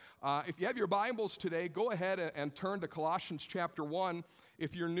If you have your Bibles today, go ahead and turn to Colossians chapter 1.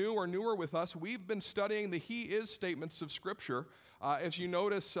 If you're new or newer with us, we've been studying the He Is statements of Scripture. As you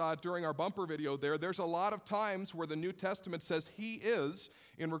notice during our bumper video there's a lot of times where the New Testament says He is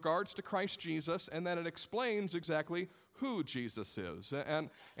in regards to Christ Jesus, and then it explains exactly who Jesus is. And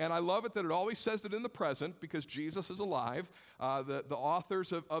I love it that it always says it in the present because Jesus is alive. The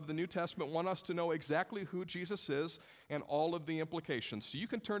authors of the New Testament want us to know exactly who Jesus is and all of the implications. So you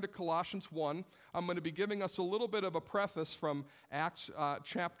can turn to Colossians 1. I'm going to be giving us a little bit of a preface from Acts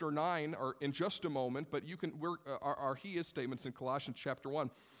chapter 9 or in just a moment, but our He Is statements in Colossians chapter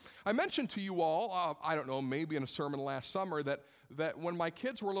 1. I mentioned to you all, I don't know, maybe in a sermon last summer, that when my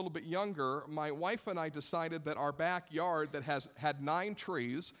kids were a little bit younger, my wife and I decided that our backyard that had 9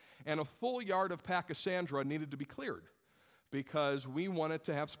 trees and a full yard of pachysandra needed to be cleared because we wanted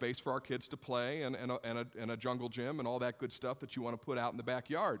to have space for our kids to play and a jungle gym and all that good stuff that you want to put out in the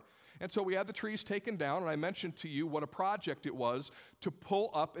backyard. And so we had the trees taken down, and I mentioned to you what a project it was to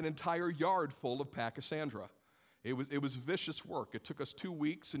pull up an entire yard full of pachysandra. It was vicious work. It took us 2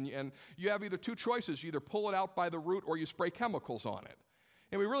 weeks, and you have either two choices. You either pull it out by the root or you spray chemicals on it.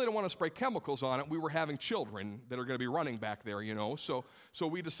 And we really don't want to spray chemicals on it. We were having children that are going to be running back there, so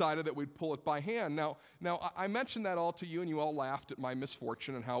we decided that we'd pull it by hand. Now I mentioned that all to you, and you all laughed at my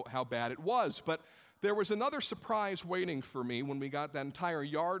misfortune and how bad it was. But there was another surprise waiting for me when we got that entire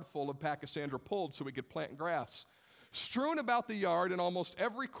yard full of pachysandra pulled so we could plant grass. Strewn about the yard in almost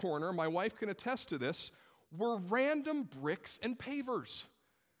every corner, my wife can attest to this, were random bricks and pavers.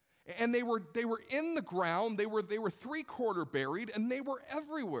 And they were in the ground, they were 3/4 buried, and they were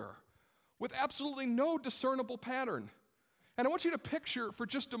everywhere with absolutely no discernible pattern. And I want you to picture for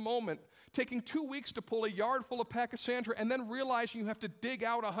just a moment taking 2 weeks to pull a yard full of pachysandra and then realizing you have to dig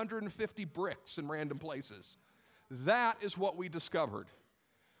out 150 bricks in random places. That is what we discovered.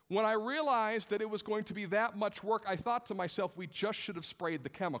 When I realized that it was going to be that much work, I thought to myself, we just should have sprayed the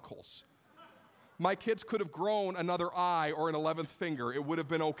chemicals. My kids could have grown another eye or an 11th finger. It would have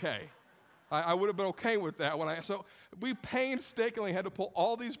been okay. I would have been okay with that. So we painstakingly had to pull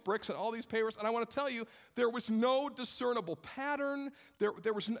all these bricks and all these pavers. And I want to tell you, there was no discernible pattern.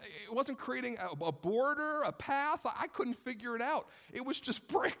 It wasn't creating a border, a path. I couldn't figure it out. It was just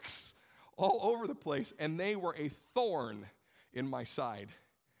bricks all over the place. And they were a thorn in my side.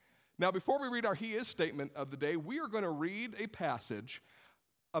 Now, before we read our He Is statement of the day, we are going to read a passage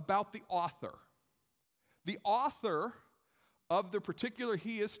about the author. The author of the particular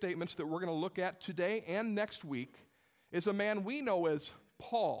He Is statements that we're going to look at today and next week is a man we know as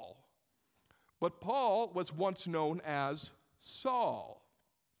Paul. But Paul was once known as Saul.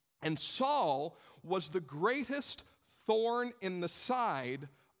 And Saul was the greatest thorn in the side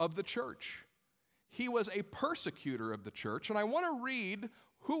of the church. He was a persecutor of the church. And I want to read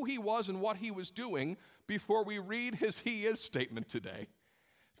who he was and what he was doing before we read his He Is statement today.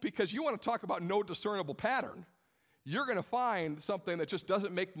 Because you want to talk about no discernible pattern, you're going to find something that just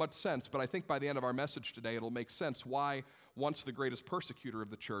doesn't make much sense. But I think by the end of our message today, it'll make sense why once the greatest persecutor of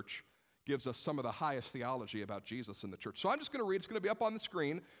the church gives us some of the highest theology about Jesus in the church. So I'm just going to read. It's going to be up on the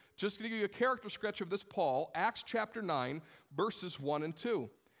screen. Just to give you a character sketch of this Paul, Acts chapter 9, verses 1 and 2.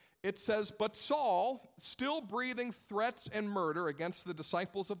 It says, "But Saul, still breathing threats and murder against the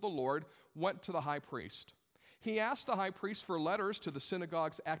disciples of the Lord, went to the high priest. He asked the high priest for letters to the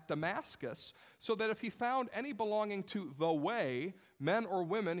synagogues at Damascus, so that if he found any belonging to the way, men or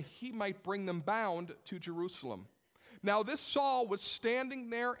women, he might bring them bound to Jerusalem. Now this Saul was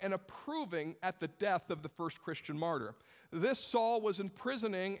standing there and approving at the death of the first Christian martyr. This Saul was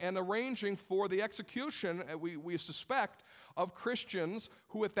imprisoning and arranging for the execution, we suspect, of Christians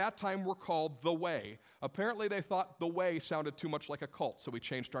who at that time were called the Way. Apparently they thought the Way sounded too much like a cult, so we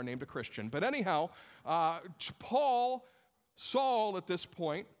changed our name to Christian. But anyhow, Saul at this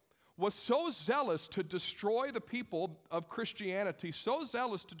point, was so zealous to destroy the people of Christianity, so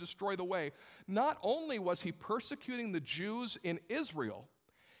zealous to destroy the Way, not only was he persecuting the Jews in Israel,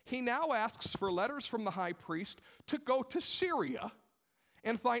 he now asks for letters from the high priest to go to Syria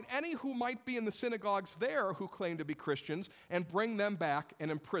and find any who might be in the synagogues there who claim to be Christians and bring them back and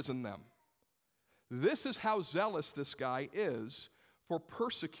imprison them. This is how zealous this guy is for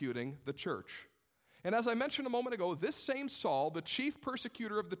persecuting the church. And as I mentioned a moment ago, this same Saul, the chief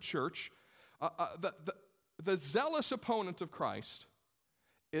persecutor of the church, the zealous opponent of Christ,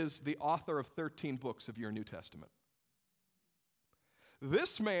 is the author of 13 books of your New Testament.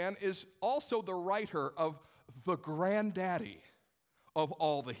 This man is also the writer of the granddaddy of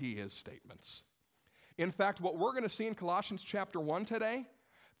all the He Is statements. In fact, what we're going to see in Colossians chapter 1 today,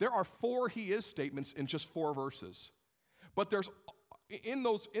 there are 4 He Is statements in just 4 verses. But there's in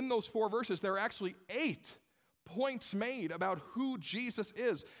those 4 verses, there are actually 8 points made about who Jesus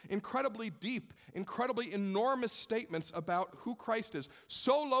is. Incredibly deep, incredibly enormous statements about who Christ is.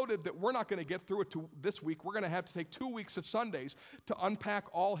 So loaded that we're not going to get through it this week. We're going to have to take 2 weeks of Sundays to unpack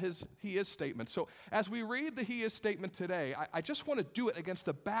all his He is statements. So as we read the He is statement today, I just want to do it against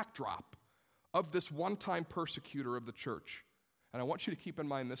the backdrop of this one-time persecutor of the church. And I want you to keep in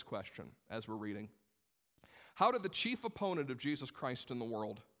mind this question as we're reading. How did the chief opponent of Jesus Christ in the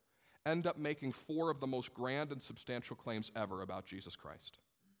world end up making 4 of the most grand and substantial claims ever about Jesus Christ?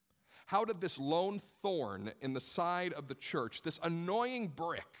 How did this lone thorn in the side of the church, this annoying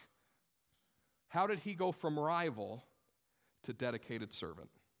brick, how did he go from rival to dedicated servant?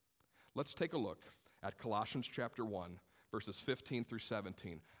 Let's take a look at Colossians chapter 1, verses 15 through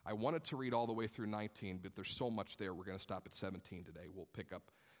 17. I wanted to read all the way through 19, but there's so much there, we're going to stop at 17 today. We'll pick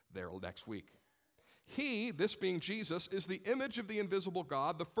up there next week. He, this being Jesus, is the image of the invisible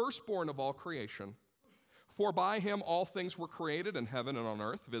God, the firstborn of all creation. For by him all things were created in heaven and on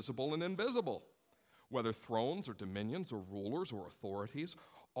earth, visible and invisible. Whether thrones or dominions or rulers or authorities,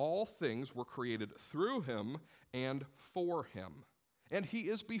 all things were created through him and for him. And he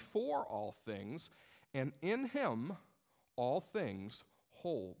is before all things, and in him all things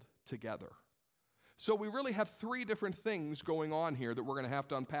hold together. So we really have 3 different things going on here that we're going to have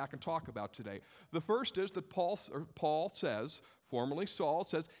to unpack and talk about today. The first is that Paul says, formerly Saul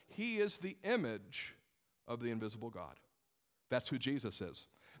says, he is the image of the invisible God. That's who Jesus is.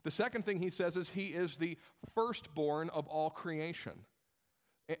 The second thing he says is he is the firstborn of all creation.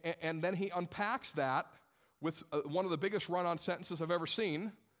 And then he unpacks that with one of the biggest run-on sentences I've ever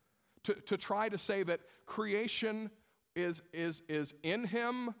seen to try to say that creation is in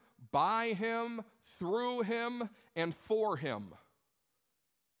him, by him, through him, and for him.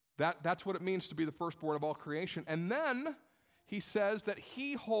 That's what it means to be the firstborn of all creation. And then he says that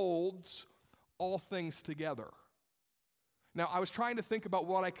he holds all things together. Now, I was trying to think about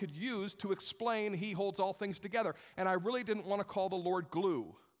what I could use to explain he holds all things together, and I really didn't want to call the Lord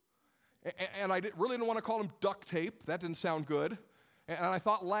glue. And I really didn't want to call him duct tape. That didn't sound good. And I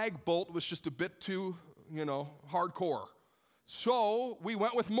thought lag bolt was just a bit too, hardcore. So we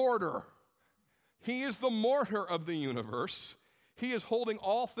went with mortar. He is the mortar of the universe. He is holding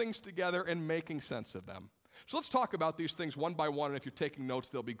all things together and making sense of them. So let's talk about these things one by one, and if you're taking notes,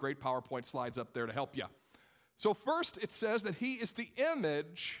 there'll be great PowerPoint slides up there to help you. So first, it says that he is the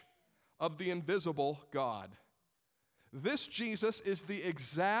image of the invisible God. This Jesus is the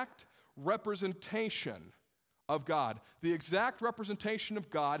exact representation of God. The exact representation of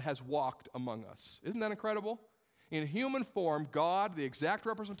God has walked among us. Isn't that incredible? In human form, God, the exact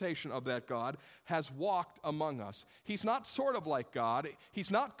representation of that God, has walked among us. He's not sort of like God. He's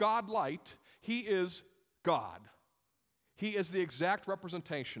not God-light. He is God. He is the exact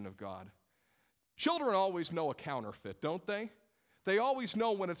representation of God. Children always know a counterfeit, don't they? They always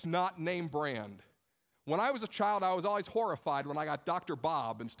know when it's not name brand. When I was a child, I was always horrified when I got Dr.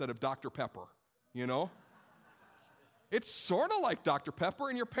 Bob instead of Dr. Pepper, It's sort of like Dr. Pepper,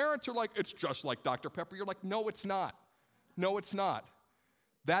 and your parents are like, it's just like Dr. Pepper. You're like, no, it's not. No, it's not.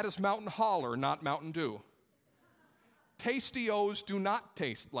 That is Mountain Holler, not Mountain Dew. Tasty-O's do not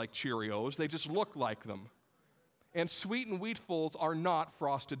taste like Cheerios. They just look like them. And Sweet and Wheatfuls are not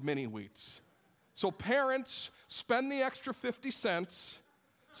Frosted Mini-Wheats. So parents, spend the extra 50 cents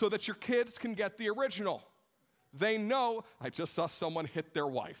so that your kids can get the original. They know. I just saw someone hit their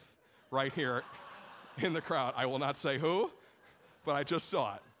wife right here in the crowd. I will not say who, but I just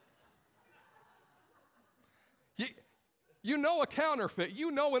saw it. You know a counterfeit.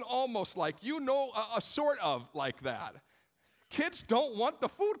 You know an almost like. You know a sort of like that. Kids don't want the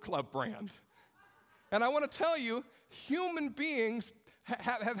Food Club brand. And I want to tell you, human beings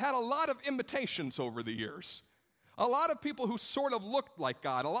have had a lot of imitations over the years. A lot of people who sort of looked like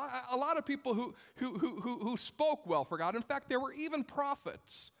God. A lot of people who spoke well for God. In fact, there were even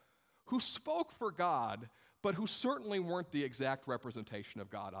prophets who spoke for God, but who certainly weren't the exact representation of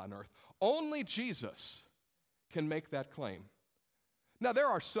God on earth. Only Jesus can make that claim. Now, there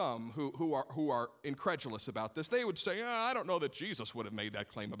are some who are incredulous about this. They would say, I don't know that Jesus would have made that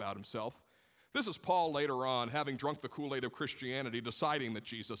claim about himself. This is Paul later on, having drunk the Kool-Aid of Christianity, deciding that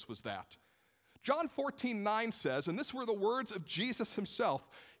Jesus was that. John 14:9 says, and this were the words of Jesus himself,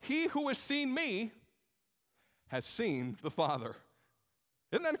 he who has seen me has seen the Father.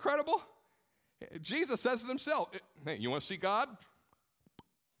 Isn't that incredible? Jesus says it himself. Hey, you want to see God?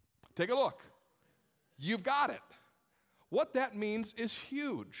 Take a look. You've got it. What that means is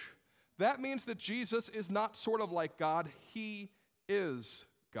huge. That means that Jesus is not sort of like God. He is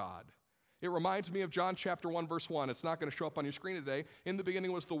God. It reminds me of John chapter 1, verse 1. It's not going to show up on your screen today. In the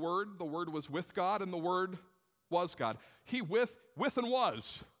beginning was the Word was with God, and the Word was God. He with and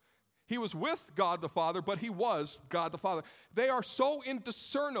was. He was with God the Father, but he was God the Father. They are so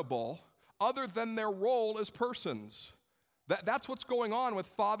indiscernible other than their role as persons. That's what's going on with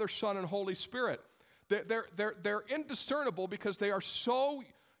Father, Son, and Holy Spirit. They're indiscernible because they are so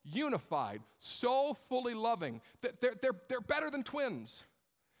unified, so fully loving. They're better than twins.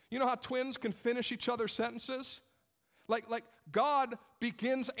 You know how twins can finish each other's sentences? Like God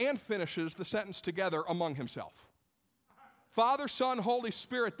begins and finishes the sentence together among himself. Father, Son, Holy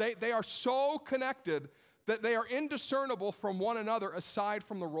Spirit, they are so connected that they are indiscernible from one another aside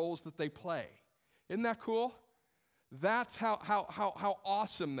from the roles that they play. Isn't that cool? That's how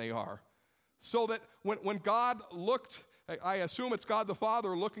awesome they are. So that when God looked, I assume it's God the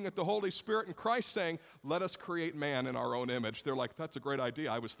Father looking at the Holy Spirit and Christ saying, let us create man in our own image. They're like, that's a great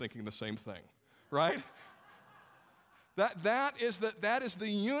idea. I was thinking the same thing, right? That is the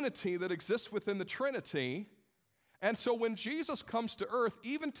unity that exists within the Trinity. And so when Jesus comes to earth,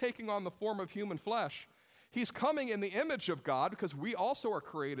 even taking on the form of human flesh, he's coming in the image of God because we also are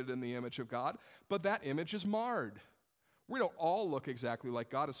created in the image of God, but that image is marred. We don't all look exactly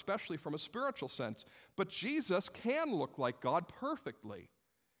like God, especially from a spiritual sense, but Jesus can look like God perfectly,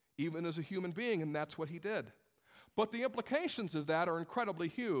 even as a human being, and that's what he did. But the implications of that are incredibly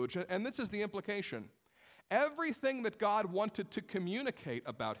huge, and this is the implication. Everything that God wanted to communicate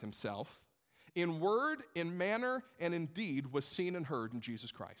about himself in word, in manner, and in deed was seen and heard in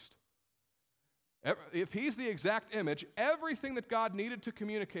Jesus Christ. If he's the exact image, everything that God needed to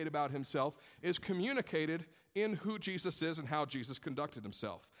communicate about himself is communicated in who Jesus is and how Jesus conducted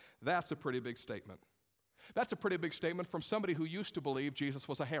himself. That's a pretty big statement. That's a pretty big statement from somebody who used to believe Jesus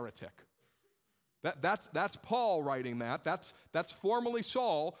was a heretic. That's Paul writing that. That's formerly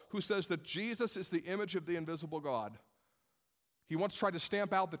Saul, who says that Jesus is the image of the invisible God. He once tried to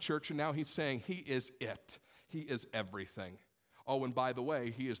stamp out the church, and now he's saying he is it. He is everything. Oh, and by the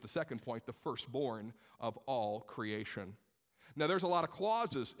way, he is the second point, the firstborn of all creation. Now, there's a lot of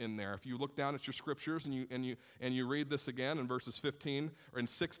clauses in there. If you look down at your scriptures and you read this again in verses 15 or in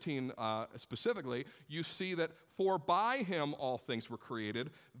 16 specifically, you see that for by him all things were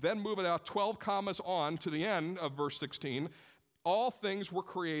created. Then move it out 12 commas on to the end of verse 16. All things were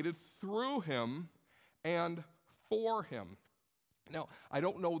created through him and for him. Now, I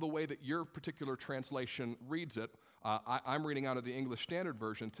don't know the way that your particular translation reads it. I'm reading out of the English Standard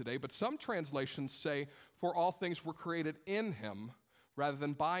Version today, but some translations say, for all things were created in him rather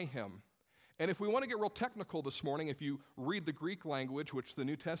than by him. And if we want to get real technical this morning, if you read the Greek language, which the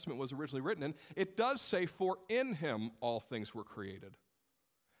New Testament was originally written in, it does say, for in him all things were created.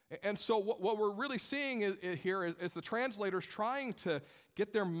 And so what we're really seeing here is the translators trying to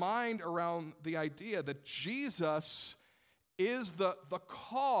get their mind around the idea that Jesus is the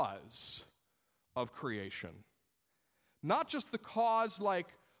cause of creation. Not just the cause like,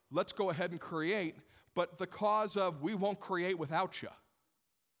 let's go ahead and create, but the cause of we won't create without you.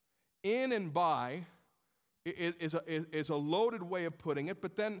 In and by is a loaded way of putting it,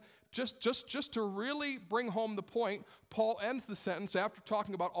 but then just to really bring home the point, Paul ends the sentence after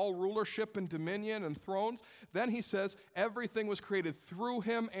talking about all rulership and dominion and thrones. Then he says, everything was created through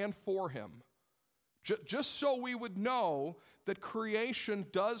him and for him. Just so we would know that creation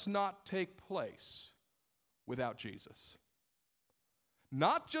does not take place without Jesus.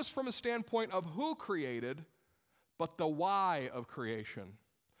 Not just from a standpoint of who created, but the why of creation.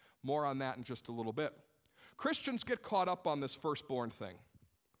 More on that in just a little bit. Christians get caught up on this firstborn thing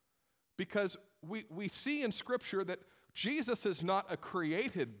because we see in Scripture that Jesus is not a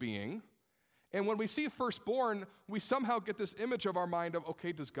created being. And when we see firstborn, we somehow get this image of our mind of,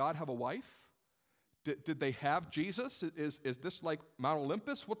 okay, does God have a wife? Did they have Jesus? Is this like Mount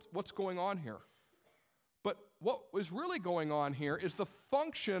Olympus? What's going on here? But what is really going on here is the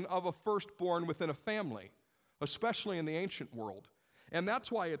function of a firstborn within a family, especially in the ancient world. And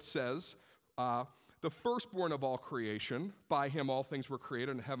that's why it says, the firstborn of all creation, by him all things were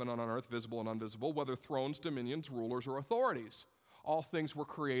created in heaven and on earth, visible and invisible, whether thrones, dominions, rulers, or authorities. All things were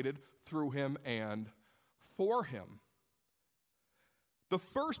created through him and for him. The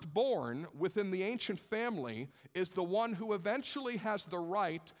firstborn within the ancient family is the one who eventually has the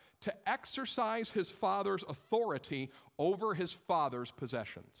right to exercise his father's authority over his father's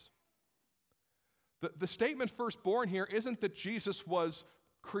possessions. The statement firstborn here isn't that Jesus was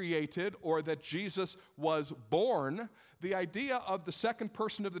created or that Jesus was born. The idea of the second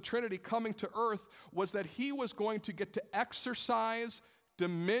person of the Trinity coming to earth was that he was going to get to exercise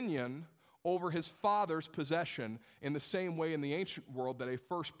dominion over his father's possession in the same way in the ancient world that a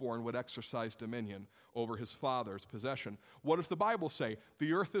firstborn would exercise dominion over his father's possession. What does the Bible say?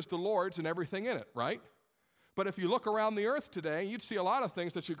 The earth is the Lord's and everything in it, right? But if you look around the earth today, you'd see a lot of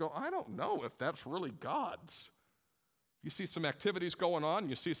things that you go, I don't know if that's really God's. You see some activities going on,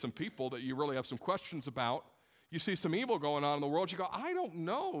 you see some people that you really have some questions about. You see some evil going on in the world, you go, I don't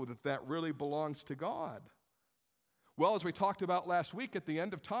know that that really belongs to God. Well, as we talked about last week, at the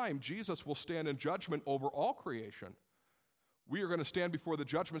end of time, Jesus will stand in judgment over all creation. We are going to stand before the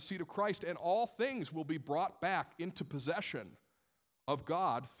judgment seat of Christ, and all things will be brought back into possession of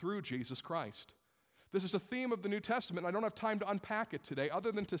God through Jesus Christ. This is a theme of the New Testament, and I don't have time to unpack it today,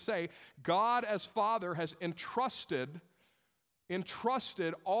 other than to say God as Father has entrusted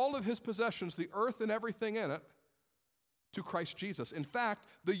all of his possessions, the earth and everything in it, to Christ Jesus. In fact,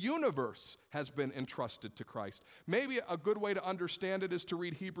 the universe has been entrusted to Christ. Maybe a good way to understand it is to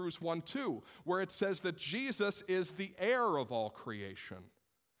read Hebrews 1:2, where it says that Jesus is the heir of all creation.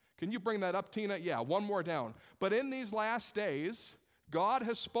 Can you bring that up, Tina? Yeah, one more down. But in these last days, God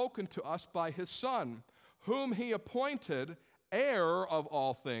has spoken to us by his Son, whom he appointed heir of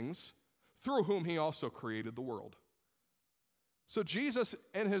all things, through whom he also created the world. So Jesus,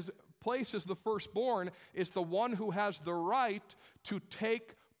 in his place as the firstborn, is the one who has the right to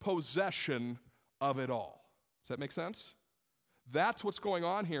take possession of it all. Does that make sense? That's what's going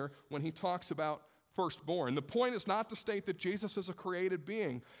on here when he talks about firstborn. The point is not to state that Jesus is a created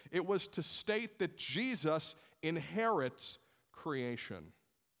being. It was to state that Jesus inherits creation.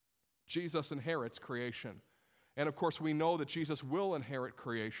 Jesus inherits creation. And of course, we know that Jesus will inherit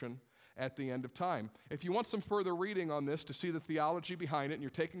creation at the end of time. If you want some further reading on this to see the theology behind it, and you're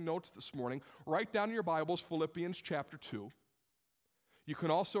taking notes this morning, write down in your Bibles Philippians chapter 2. You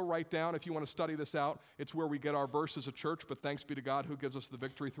can also write down, if you want to study this out, it's where we get our verse as a church, but thanks be to God who gives us the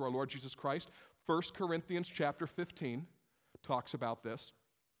victory through our Lord Jesus Christ. 1 Corinthians chapter 15 talks about this.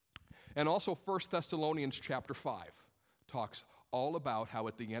 And also 1 Thessalonians chapter 5 talks all about how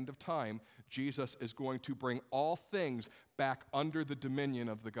at the end of time, Jesus is going to bring all things back under the dominion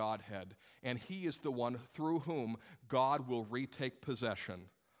of the Godhead. And he is the one through whom God will retake possession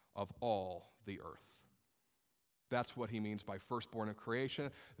of all the earth. That's what he means by firstborn of creation.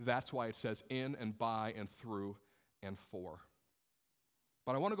 That's why it says in and by and through and for.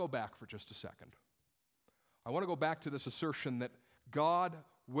 But I want to go back for just a second. I want to go back to this assertion that God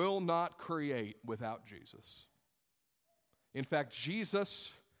will not create without Jesus. In fact,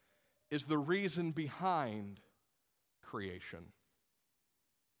 Jesus is the reason behind creation.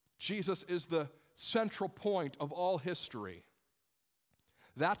 Jesus is the central point of all history.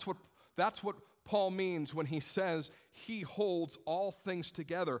 That's what Paul means when he says he holds all things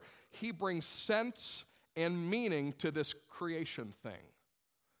together. He brings sense and meaning to this creation thing.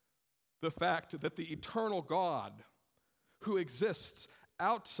 The fact that the eternal God who exists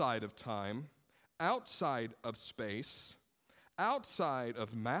outside of time, outside of space, outside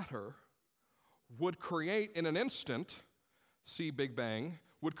of matter, would create in an instant, see Big Bang,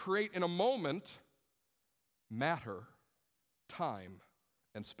 would create in a moment matter, time,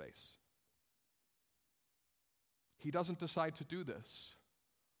 and space. He doesn't decide to do this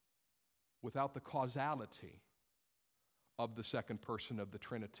without the causality of the second person of the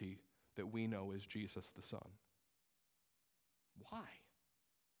Trinity that we know as Jesus the Son. Why?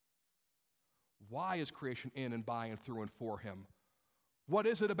 Why is creation in and by and through and for him? What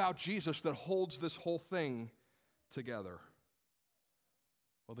is it about Jesus that holds this whole thing together?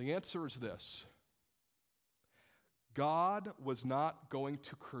 Well, the answer is this. God was not going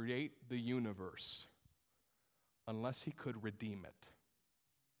to create the universe unless he could redeem it.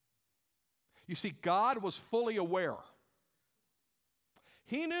 You see, God was fully aware.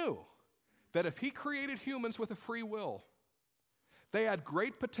 He knew that if he created humans with a free will, they had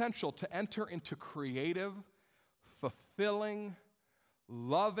great potential to enter into creative, fulfilling,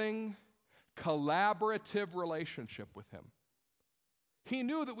 loving, collaborative relationship with him. He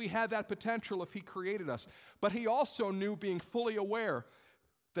knew that we had that potential if he created us, but he also knew, being fully aware,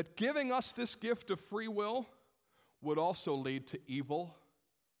 that giving us this gift of free will would also lead to evil,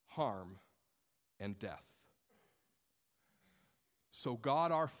 harm, and death. So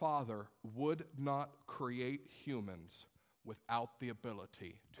God our Father would not create humans without the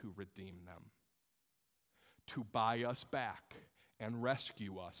ability to redeem them, to buy us back and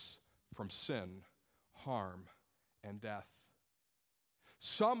rescue us from sin, harm, and death.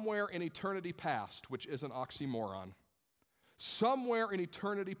 Somewhere in eternity past, which is an oxymoron, somewhere in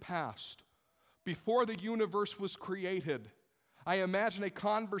eternity past, before the universe was created, I imagine a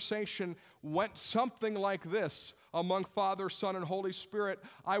conversation went something like this among Father, Son, and Holy Spirit.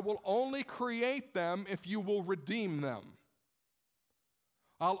 I will only create them if you will redeem them.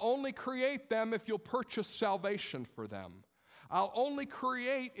 I'll only create them if you'll purchase salvation for them. I'll only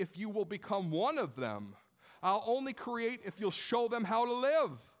create if you will become one of them. I'll only create if you'll show them how to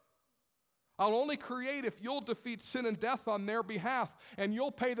live. I'll only create if you'll defeat sin and death on their behalf, and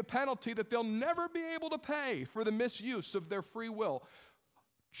you'll pay the penalty that they'll never be able to pay for the misuse of their free will.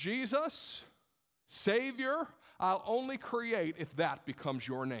 Jesus, Savior, I'll only create if that becomes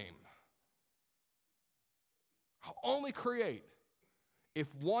your name. I'll only create if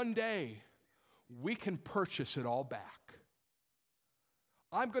one day we can purchase it all back.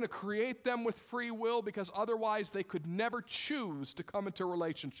 I'm going to create them with free will because otherwise they could never choose to come into a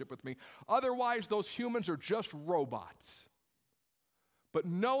relationship with me. Otherwise, those humans are just robots. But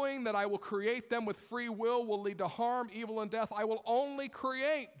knowing that I will create them with free will lead to harm, evil, and death, I will only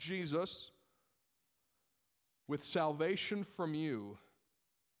create, Jesus, with salvation from you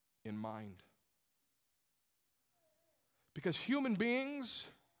in mind. Because human beings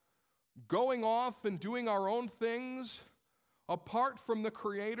going off and doing our own things apart from the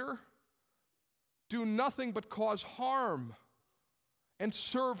Creator do nothing but cause harm and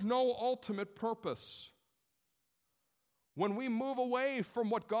serve no ultimate purpose. When we move away from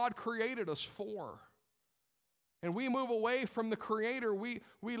what God created us for, and we move away from the Creator, we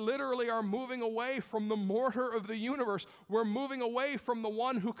literally are moving away from the mortar of the universe. We're moving away from the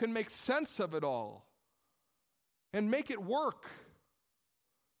one who can make sense of it all and make it work.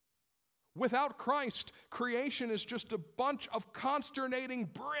 Without Christ, creation is just a bunch of consternating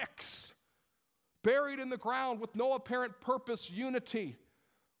bricks buried in the ground with no apparent purpose, unity,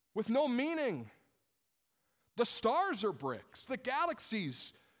 with no meaning. The stars are bricks. The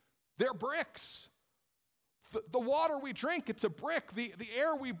galaxies, they're bricks. The water we drink, it's a brick. The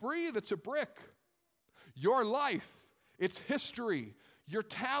air we breathe, it's a brick. Your life, its history, your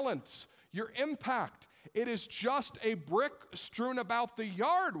talents, your impact, it is just a brick strewn about the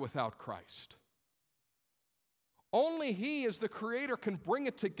yard without Christ. Only He, as the Creator, can bring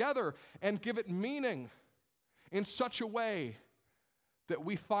it together and give it meaning in such a way that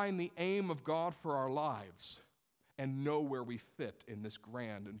we find the aim of God for our lives and know where we fit in this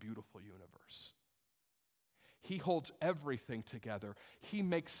grand and beautiful universe. He holds everything together. He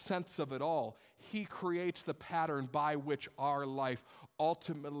makes sense of it all. He creates the pattern by which our life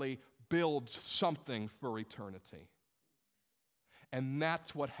ultimately builds something for eternity. And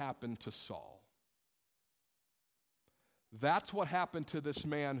that's what happened to Saul. That's what happened to this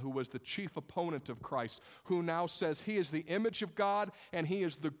man who was the chief opponent of Christ, who now says he is the image of God and he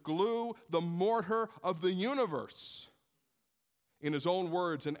is the glue, the mortar of the universe. In his own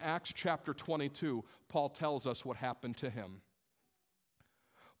words, in Acts chapter 22, Paul tells us what happened to him.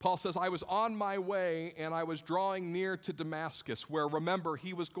 Paul says, I was on my way and I was drawing near to Damascus, where, remember,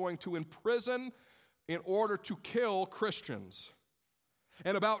 he was going to imprison in order to kill Christians.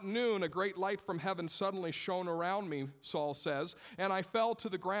 And about noon, a great light from heaven suddenly shone around me, Saul says, and I fell to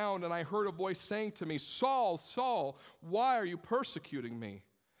the ground, and I heard a voice saying to me, Saul, Saul, why are you persecuting me?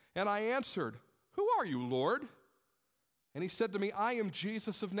 And I answered, Who are you, Lord? And he said to me, I am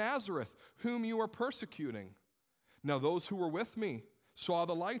Jesus of Nazareth, whom you are persecuting. Now those who were with me saw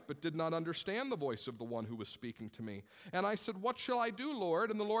the light, but did not understand the voice of the one who was speaking to me. And I said, What shall I do,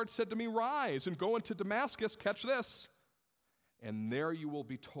 Lord? And the Lord said to me, Rise and go into Damascus, catch this, and there you will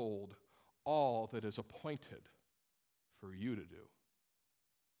be told all that is appointed for you to do.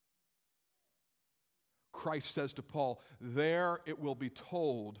 Christ says to Paul, there it will be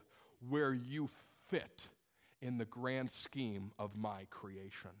told where you fit in the grand scheme of my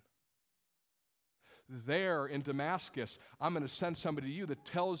creation. There in Damascus, I'm going to send somebody to you that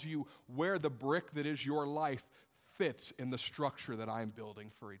tells you where the brick that is your life fits in the structure that I'm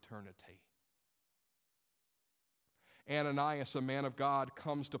building for eternity. Ananias, a man of God,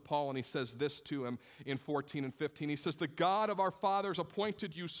 comes to Paul and he says this to him in 14 and 15. He says, The God of our fathers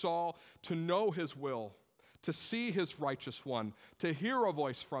appointed you, Saul, to know his will, to see his righteous one, to hear a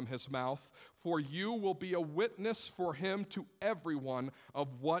voice from his mouth, for you will be a witness for him to everyone of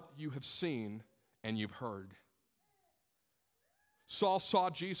what you have seen and you've heard. Saul saw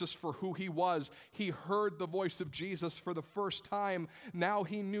Jesus for who he was. He heard the voice of Jesus for the first time. Now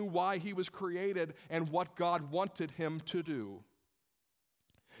he knew why he was created and what God wanted him to do.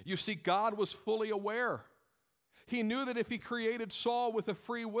 You see, God was fully aware. He knew that if he created Saul with a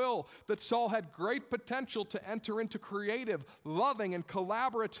free will, that Saul had great potential to enter into creative, loving, and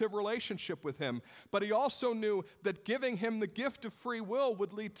collaborative relationship with him. But he also knew that giving him the gift of free will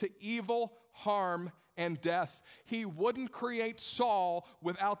would lead to evil, harm, and death. He wouldn't create Saul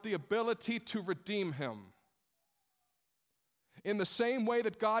without the ability to redeem him. In the same way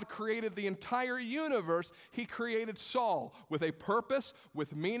that God created the entire universe, he created Saul with a purpose,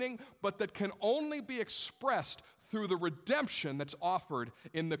 with meaning, but that can only be expressed through the redemption that's offered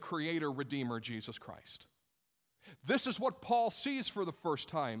in the Creator, Redeemer, Jesus Christ. This is what Paul sees for the first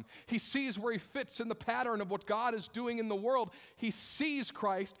time. He sees where he fits in the pattern of what God is doing in the world. He sees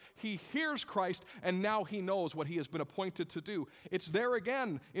Christ, he hears Christ, and now he knows what he has been appointed to do. It's there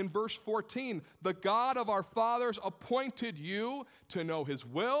again in verse 14. The God of our fathers appointed you to know his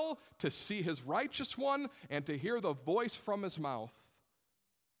will, to see his righteous one, and to hear the voice from his mouth.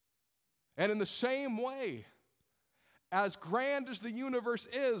 And in the same way, as grand as the universe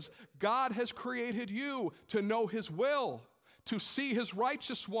is, God has created you to know his will, to see his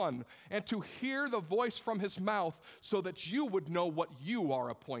righteous one, and to hear the voice from his mouth so that you would know what you are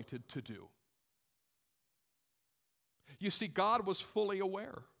appointed to do. You see, God was fully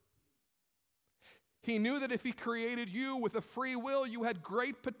aware. He knew that if he created you with a free will, you had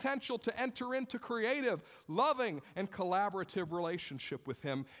great potential to enter into creative, loving, and collaborative relationship with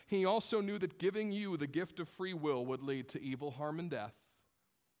him. He also knew that giving you the gift of free will would lead to evil, harm, and death.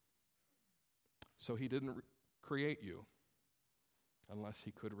 So he didn't create you unless he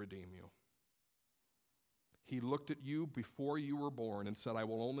could redeem you. He looked at you before you were born and said, I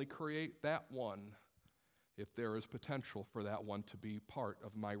will only create that one if there is potential for that one to be part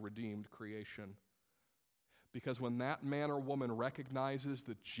of my redeemed creation. Because when that man or woman recognizes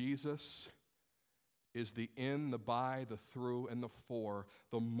that Jesus is the in, the by, the through, and the for,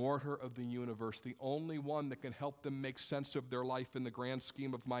 the mortar of the universe, the only one that can help them make sense of their life in the grand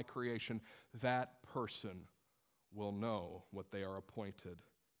scheme of my creation, that person will know what they are appointed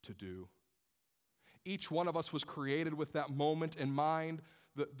to do. Each one of us was created with that moment in mind,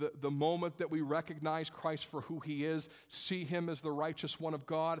 the moment that we recognize Christ for who he is, see him as the righteous one of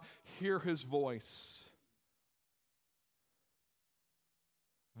God, hear his voice.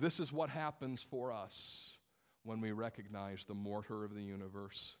 This is what happens for us when we recognize the mortar of the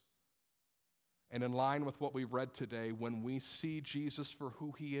universe. And in line with what we've read today, when we see Jesus for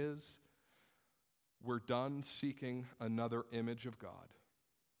who he is, we're done seeking another image of God.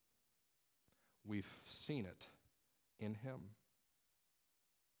 We've seen it in him.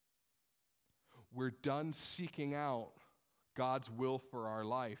 We're done seeking out God's will for our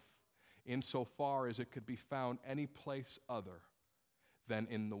life insofar as it could be found any place other than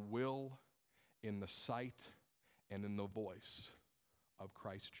in the will, in the sight, and in the voice of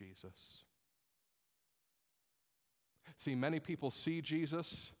Christ Jesus. See, many people see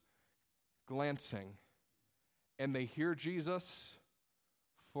Jesus glancing, and they hear Jesus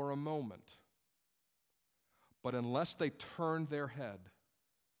for a moment. But unless they turn their head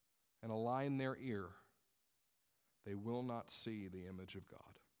and align their ear, they will not see the image of God.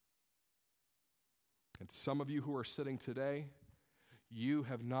 And some of you who are sitting today, you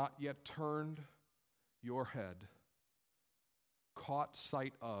have not yet turned your head, caught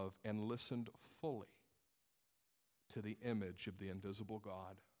sight of, and listened fully to the image of the invisible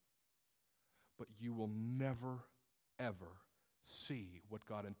God. But you will never, ever see what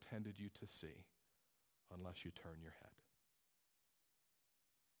God intended you to see unless you turn your head.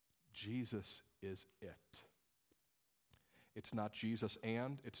 Jesus is it. It's not Jesus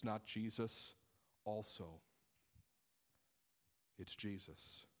and, it's not Jesus also. It's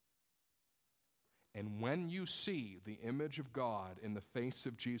Jesus. And when you see the image of God in the face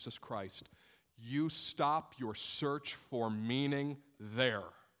of Jesus Christ, you stop your search for meaning there.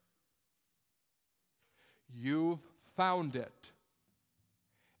 You've found it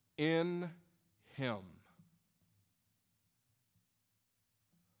in him.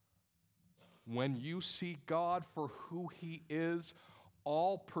 When you see God for who he is,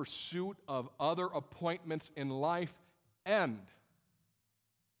 all pursuit of other appointments in life end.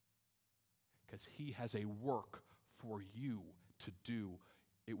 Because he has a work for you to do.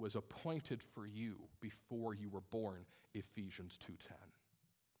 It was appointed for you before you were born, Ephesians 2:10.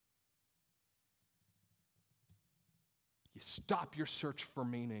 You stop your search for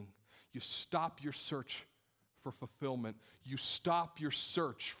meaning. You stop your search for fulfillment. You stop your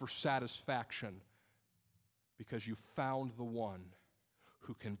search for satisfaction because you found the one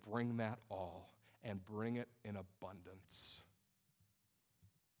who can bring that all and bring it in abundance.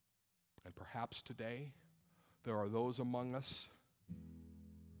 And perhaps today, there are those among us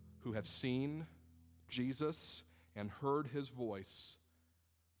who have seen Jesus and heard his voice,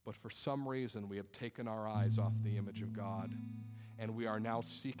 but for some reason we have taken our eyes off the image of God, and we are now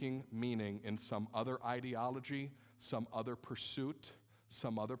seeking meaning in some other ideology, some other pursuit,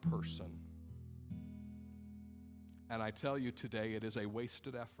 some other person. And I tell you today, it is a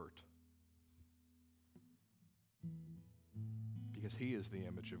wasted effort. because he is the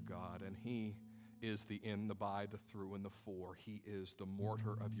image of God, and he is the in, the by, the through, and the for. He is the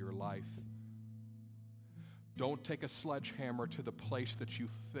mortar of your life. Don't take a sledgehammer to the place that you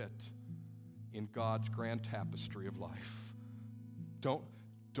fit in God's grand tapestry of life. Don't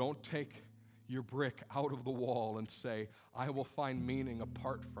take your brick out of the wall and say, I will find meaning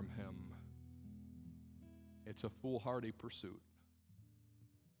apart from him. It's a foolhardy pursuit.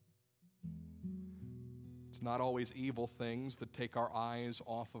 It's not always evil things that take our eyes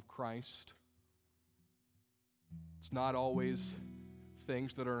off of Christ. It's not always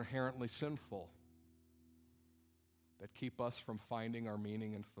things that are inherently sinful that keep us from finding our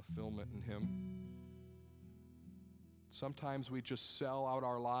meaning and fulfillment in him. Sometimes we just sell out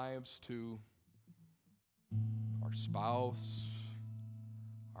our lives to our spouse,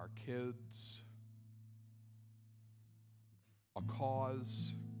 our kids, a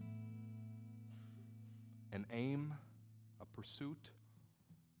cause, an aim, a pursuit,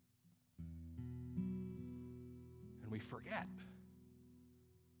 and we forget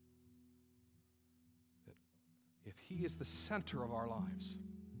that if he is the center of our lives,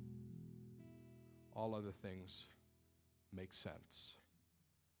 all other things make sense.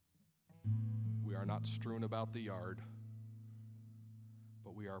 We are not strewn about the yard,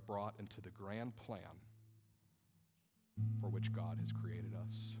 but we are brought into the grand plan for which God has created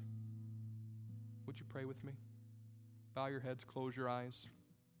us. Would you pray with me? Bow your heads, close your eyes.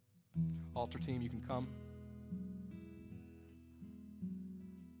 Altar team, you can come.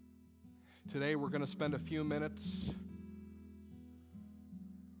 Today we're going to spend a few minutes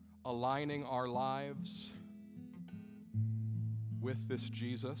aligning our lives with this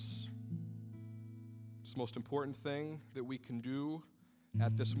Jesus. It's the most important thing that we can do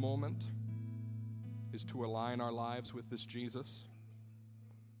at this moment is to align our lives with this Jesus,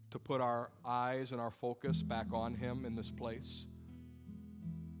 to put our eyes and our focus back on him in this place.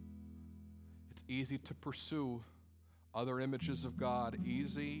 It's easy to pursue other images of God,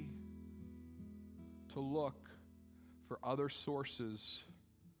 easy to look for other sources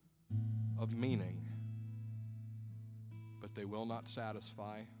of meaning, but they will not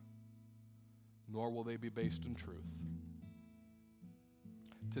satisfy, nor will they be based in truth.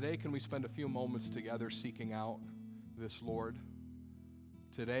 Today, can we spend a few moments together seeking out this Lord?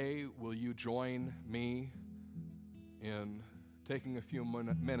 Today, will you join me in taking a few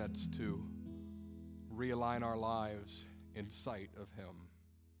minutes to realign our lives in sight of him?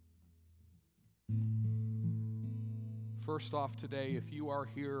 First off today, if you are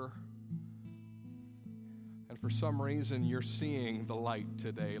here and for some reason you're seeing the light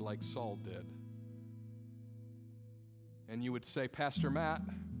today like Saul did, and you would say, Pastor Matt,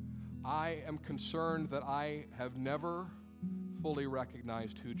 I am concerned that I have never fully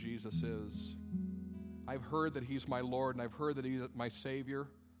recognized who Jesus is. I've heard that he's my Lord, and I've heard that he's my Savior,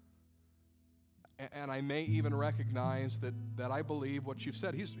 and I may even recognize that I believe what you've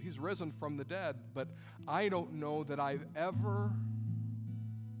said. He's risen from the dead, but I don't know that I've ever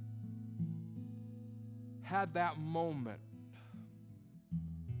had that moment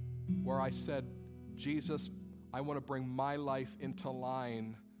where I said, Jesus, I want to bring my life into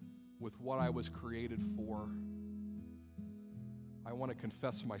line with what I was created for. I want to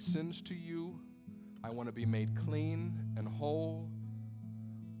confess my sins to you. I want to be made clean and whole.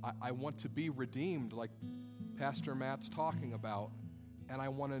 I want to be redeemed like Pastor Matt's talking about. And I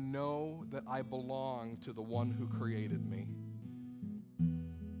want to know that I belong to the one who created me.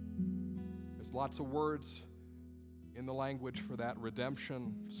 There's lots of words in the language for that: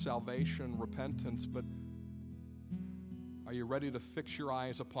 redemption, salvation, repentance, but are you ready to fix your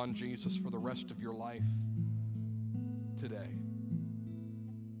eyes upon Jesus for the rest of your life today?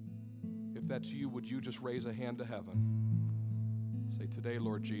 If that's you, would you just raise a hand to heaven? Say, today,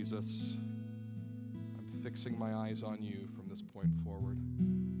 Lord Jesus, I'm fixing my eyes on you from this point forward.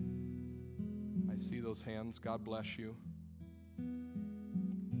 I see those hands. God bless you.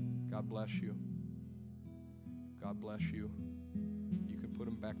 God bless you. God bless you. You can put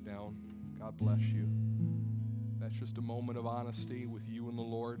them back down. God bless you. That's just a moment of honesty with you and the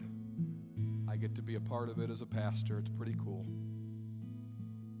Lord. I get to be a part of it as a pastor. It's pretty cool.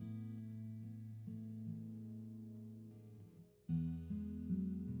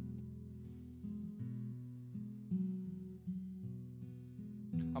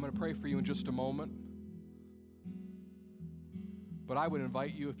 I'm going to pray for you in just a moment. But I would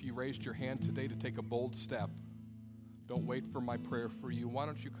invite you, if you raised your hand today, to take a bold step. Don't wait for my prayer for you. Why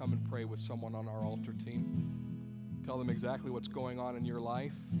don't you come and pray with someone on our altar team? Tell them exactly what's going on in your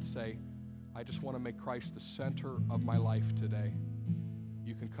life and say, I just want to make Christ the center of my life today.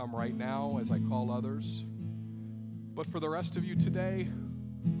 You can come right now as I call others. But for the rest of you today,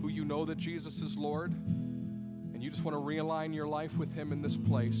 who you know that Jesus is Lord, and you just want to realign your life with him in this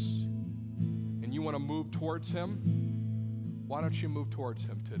place, and you want to move towards him, why don't you move towards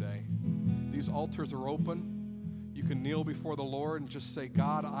him today? These altars are open. You can kneel before the Lord and just say,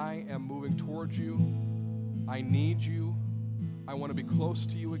 God, I am moving towards you. I need you. I want to be close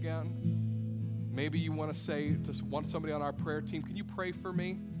to you again. Maybe you want to say to somebody on our prayer team, can you pray for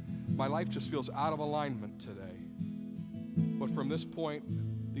me? My life just feels out of alignment today. But from this point,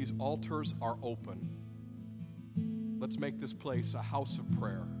 these altars are open. Let's make this place a house of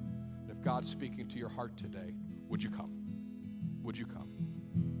prayer. And if God's speaking to your heart today, would you come? Would you come?